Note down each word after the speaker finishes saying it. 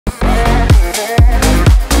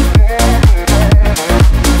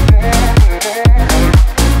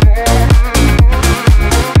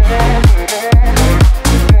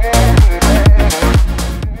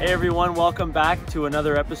welcome back to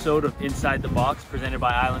another episode of Inside the Box presented by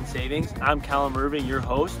Island Savings. I'm Callum Irving, your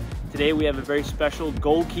host. Today we have a very special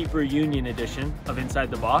goalkeeper union edition of Inside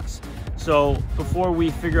the Box. So before we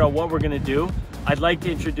figure out what we're going to do, I'd like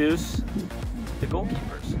to introduce the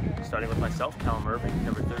goalkeepers, starting with myself, Callum Irving,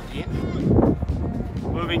 number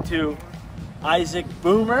 13. Moving to Isaac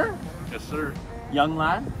Boehmer. Yes, sir. Young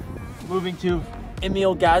lad. Moving to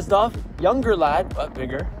Emil Gazdov, younger lad, but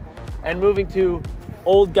bigger. And moving to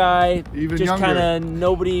old guy, Even just younger. kind of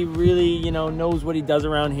nobody really, knows what he does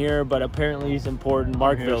around here, but apparently he's important.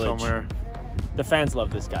 Mark Here Village. somewhere. The fans love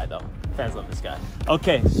this guy, though. Fans love this guy.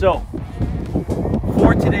 Okay, so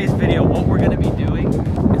for today's video, what we're going to be doing is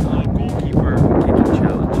a little goalkeeper kicking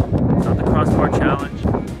challenge. It's not the crossbar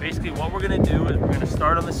challenge. Basically, what we're going to do is we're going to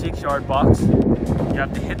start on the 6-yard box. You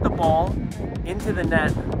have to hit the ball into the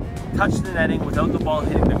net, touch the netting without the ball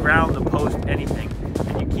hitting the ground, the post, anything.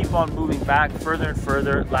 And you keep on moving back further and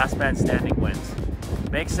further. Last man standing wins.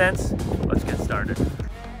 Make sense? Let's get started.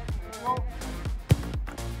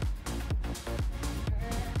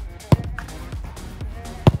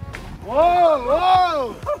 Whoa,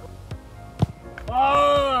 whoa!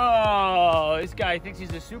 Oh, this guy thinks he's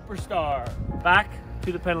a superstar. Back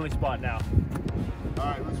to the penalty spot now. All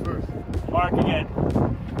right, who's first? Mark again.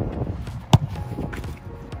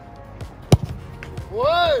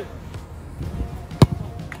 What?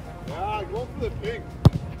 Yeah, go for the pink.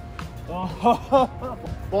 Oh.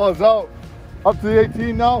 Ball is out. Up to the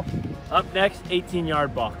 18 now. Up next,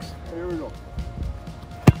 18-yard box. Here we go.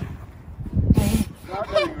 Not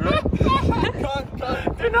netting, right?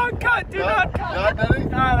 Cut. Do not cut. Do not cut. Not netting?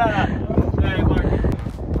 No. Hey, Mark.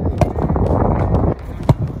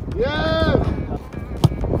 Yeah!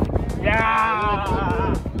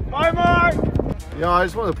 Yeah. Bye, Mark. I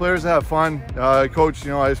just want the players to have fun. Coach,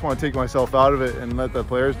 I just want to take myself out of it and let the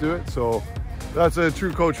players do it. So that's a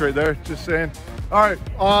true coach right there, just saying. All right,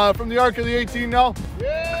 from the arc of the 18 now.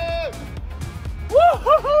 Yeah!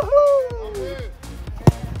 Woo-hoo-hoo-hoo.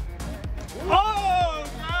 Oh,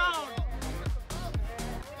 down.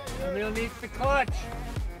 Emil needs the clutch.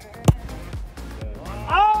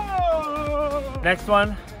 Oh! Next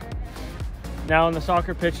one. Now on the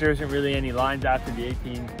soccer pitch, there isn't really any lines after the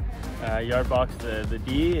 18-yard box, the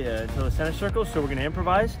D until the center circle, so we're going to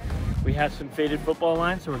improvise. We have some faded football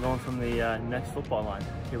lines, so we're going from the next football line.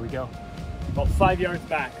 Here we go. About 5 yards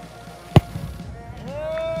back.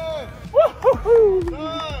 Yeah! Woo-hoo-hoo!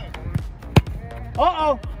 Yeah!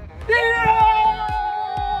 Uh-oh! Yeah!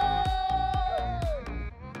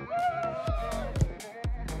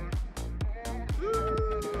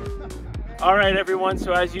 All right, everyone.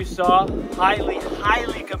 So as you saw,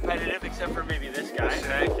 highly competitive, except for maybe this guy.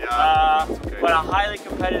 Okay. But a highly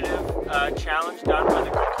competitive challenge done by the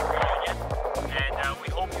Goalkeeper Union. And we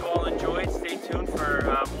hope you all enjoyed. Stay tuned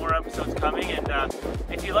for more episodes coming. And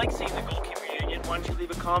if you like seeing the Goalkeeper Union, why don't you leave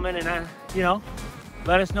a comment and,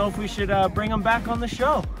 let us know if we should bring them back on the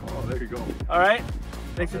show. Oh, there you go. All right?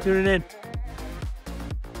 Thanks for tuning in.